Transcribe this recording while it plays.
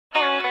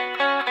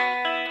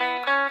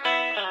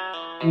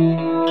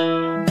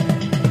You're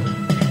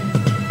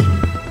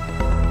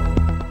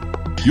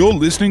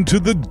listening to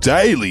the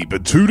Daily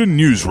Betoota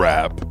News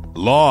Wrap,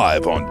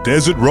 live on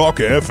Desert Rock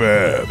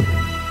FM.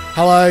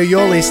 Hello,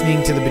 you're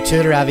listening to the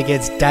Betoota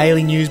Advocate's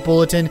Daily News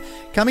Bulletin,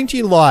 coming to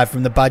you live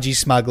from the Budgie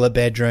Smuggler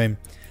bedroom.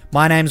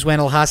 My name's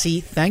Wendell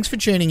Hussey. Thanks for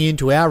tuning in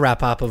to our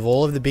wrap-up of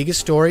all of the biggest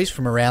stories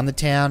from around the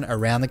town,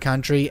 around the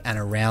country, and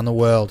around the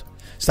world.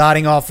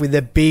 Starting off with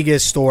the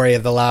biggest story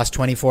of the last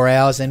 24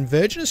 hours, and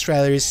Virgin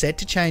Australia is set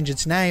to change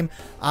its name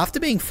after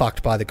being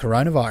fucked by the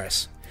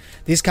coronavirus.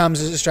 This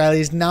comes as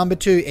Australia's number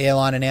 2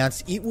 airline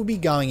announced it will be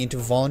going into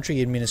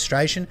voluntary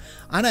administration,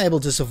 unable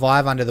to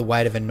survive under the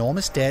weight of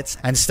enormous debts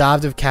and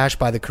starved of cash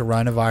by the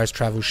coronavirus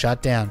travel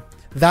shutdown.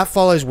 That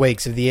follows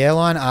weeks of the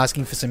airline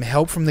asking for some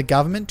help from the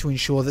government to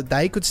ensure that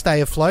they could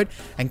stay afloat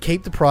and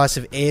keep the price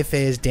of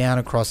airfares down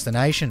across the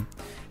nation.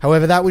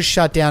 However, that was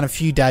shut down a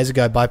few days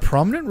ago by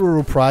prominent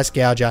rural price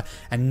gouger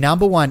and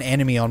number 1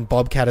 enemy on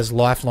Bob Katter's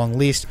lifelong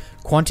list,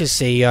 Qantas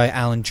CEO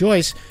Alan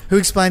Joyce, who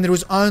explained that it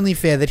was only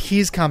fair that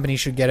his company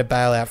should get a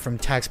bailout from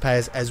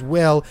taxpayers as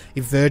well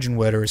if Virgin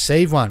were to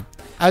receive one.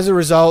 As a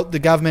result, the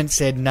government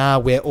said, nah,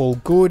 we're all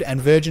good, and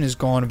Virgin has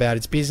gone about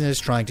its business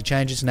trying to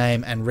change its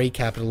name and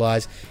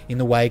recapitalise in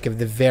the wake of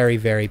the very,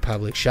 very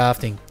public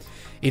shafting.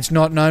 It's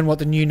not known what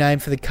the new name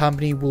for the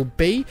company will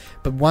be,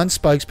 but one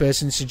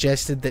spokesperson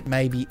suggested that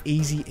maybe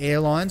Easy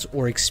Airlines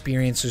or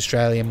Experience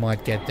Australia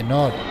might get the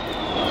nod.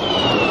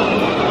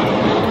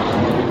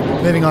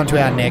 Moving on to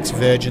our next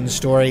Virgin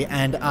story,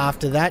 and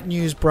after that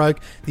news broke,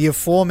 the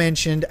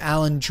aforementioned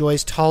Alan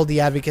Joyce told The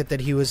Advocate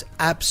that he was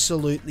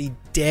absolutely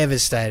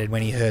devastated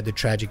when he heard the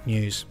tragic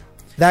news.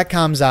 That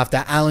comes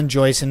after Alan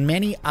Joyce and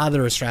many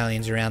other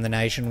Australians around the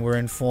nation were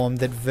informed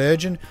that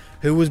Virgin,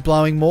 who was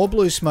blowing more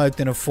blue smoke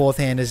than a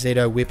fourth-hander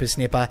Zito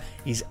whippersnipper,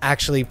 is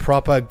actually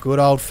proper, good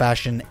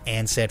old-fashioned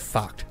Ansett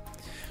fucked.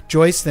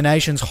 Joyce, the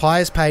nation's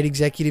highest-paid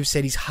executive,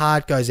 said his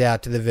heart goes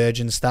out to the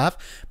Virgin staff,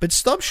 but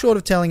stopped short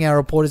of telling our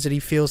reporters that he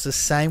feels the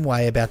same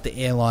way about the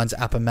airline's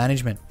upper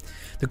management.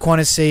 The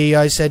Qantas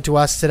CEO said to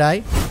us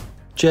today,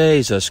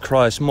 Jesus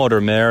Christ,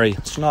 Mother Mary,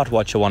 it's not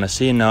what you want to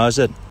see now, is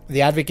it?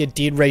 The Advocate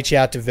did reach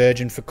out to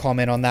Virgin for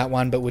comment on that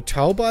one, but were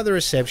told by the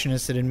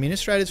receptionist that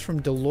administrators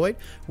from Deloitte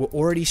were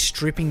already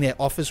stripping their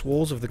office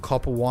walls of the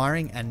copper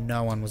wiring and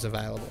no one was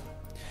available.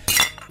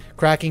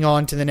 Cracking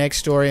on to the next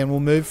story, and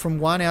we'll move from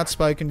one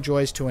outspoken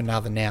Joyce to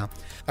another now.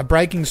 A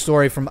breaking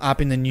story from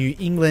up in the New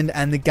England,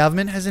 and the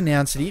government has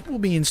announced that it will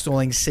be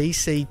installing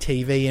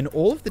CCTV in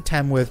all of the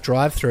Tamworth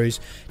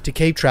drive-thrus to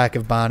keep track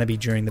of Barnaby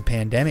during the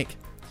pandemic.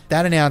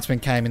 That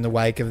announcement came in the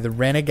wake of the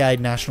renegade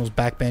Nationals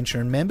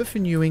backbencher and member for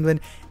New England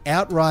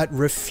outright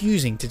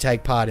refusing to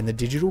take part in the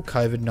digital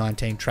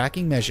COVID-19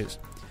 tracking measures.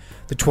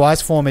 The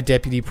twice former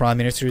Deputy Prime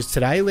Minister is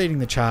today leading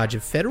the charge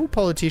of federal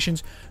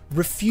politicians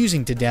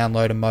refusing to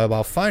download a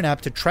mobile phone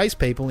app to trace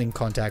people in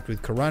contact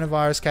with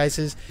coronavirus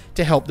cases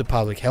to help the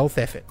public health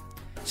effort.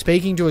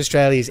 Speaking to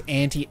Australia's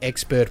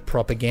anti-expert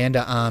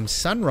propaganda arm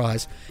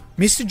Sunrise,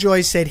 Mr.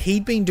 Joyce said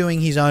he'd been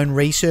doing his own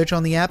research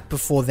on the app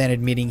before then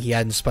admitting he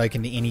hadn't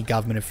spoken to any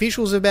government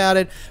officials about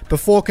it,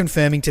 before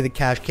confirming to the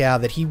cash cow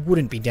that he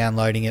wouldn't be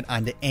downloading it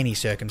under any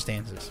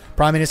circumstances.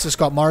 Prime Minister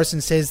Scott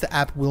Morrison says the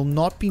app will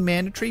not be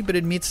mandatory, but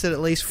admits that at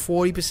least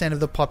 40% of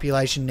the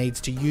population needs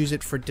to use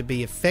it for it to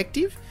be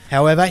effective.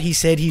 However, he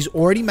said he's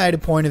already made a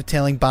point of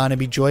telling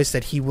Barnaby Joyce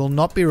that he will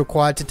not be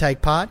required to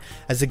take part,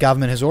 as the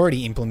government has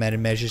already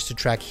implemented measures to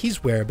track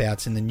his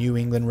whereabouts in the New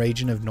England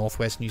region of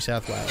northwest New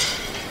South Wales.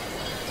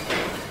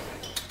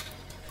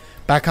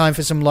 Back home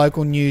for some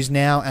local news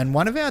now, and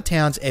one of our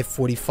town's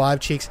F45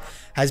 chicks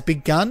has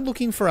begun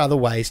looking for other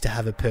ways to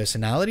have a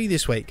personality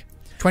this week.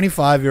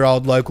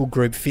 25-year-old local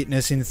group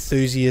fitness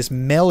enthusiast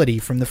Melody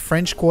from the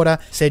French Quarter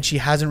said she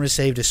hasn't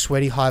received a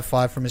sweaty high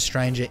five from a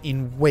stranger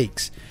in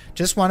weeks,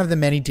 just one of the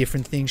many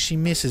different things she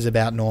misses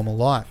about normal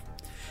life.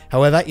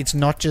 However, it's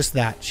not just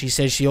that. She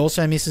says she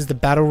also misses the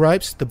battle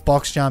ropes, the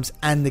box jumps,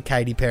 and the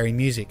Katy Perry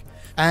music.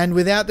 And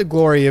without the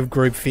glory of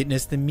group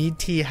fitness, the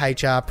mid-tier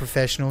HR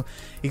professional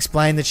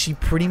explained that she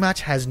pretty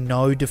much has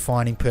no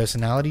defining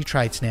personality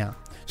traits now.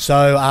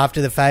 So,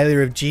 after the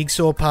failure of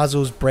jigsaw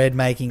puzzles, bread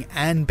making,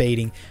 and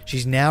beating,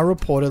 she's now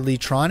reportedly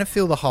trying to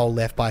fill the hole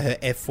left by her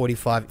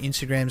F45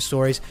 Instagram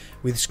stories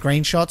with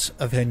screenshots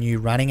of her new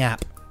running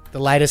app. The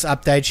latest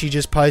update she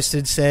just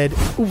posted said,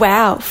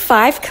 "Wow,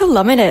 5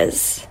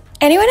 kilometres.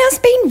 Anyone else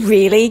been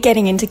really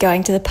getting into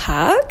going to the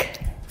park?"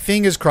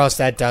 Fingers crossed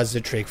that does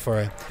the trick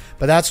for her.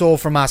 But that's all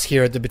from us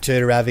here at the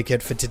Betoota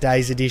Advocate for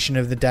today's edition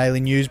of the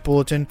Daily News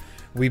Bulletin.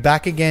 We'll be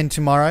back again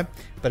tomorrow,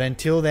 but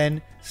until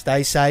then,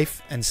 stay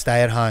safe and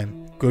stay at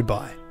home.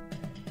 Goodbye.